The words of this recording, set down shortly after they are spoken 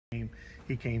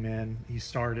he came in, he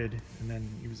started, and then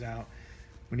he was out.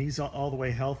 When he's all the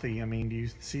way healthy, I mean, do you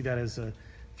see that as a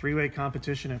three-way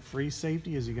competition at free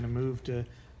safety? Is he going to move to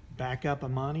back up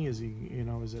Manny? Is he,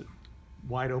 is it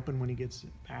wide open when he gets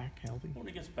back healthy? When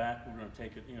he gets back, we're going to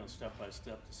take it, step by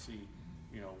step to see,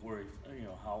 where he,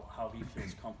 how he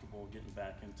feels comfortable getting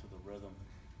back into the rhythm.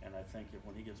 And I think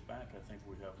when he gets back, I think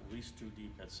we have at least 2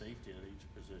 deep at safety at each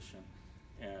position.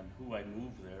 And who I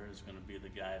move there is going to be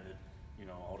the guy that,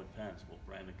 all depends. Will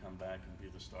Brandon come back and be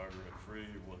the starter at free,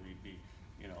 or will he be,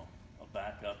 a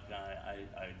backup guy?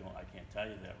 I can't tell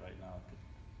you that right now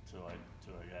till I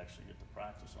actually get to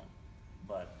practice him.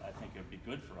 But I think it'd be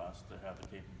good for us to have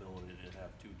the capability to have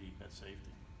 2 deep at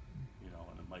safety,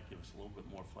 and it might give us a little bit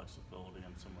more flexibility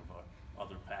on some of our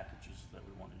other packages that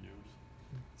we want to use.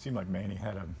 It seemed like Manny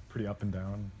had a pretty up and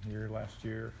down year last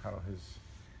year. How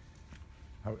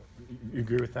you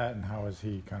agree with that, and how has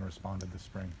he kind of responded this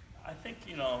spring? I think, it's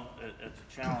a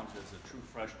challenge as a true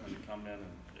freshman to come in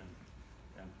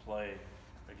and play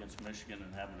against Michigan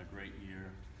and having a great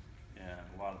year, and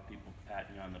a lot of people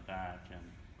patting you on the back, and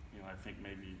I think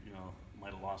maybe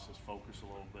might have lost his focus a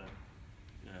little bit,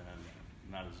 and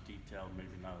not as detailed,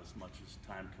 maybe not as much as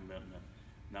time commitment,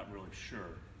 not really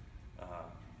sure.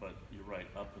 But you're right,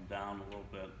 up and down a little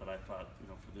bit. But I thought,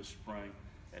 for this spring,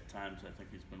 at times I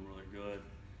think he's been really good,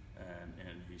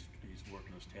 and he's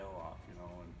working his tail off,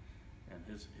 and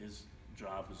his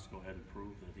job is to go ahead and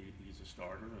prove that he's a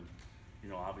starter, and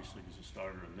obviously he's a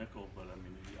starter in nickel, but I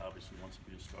mean he obviously wants to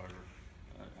be a starter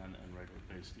on regular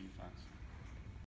base defense.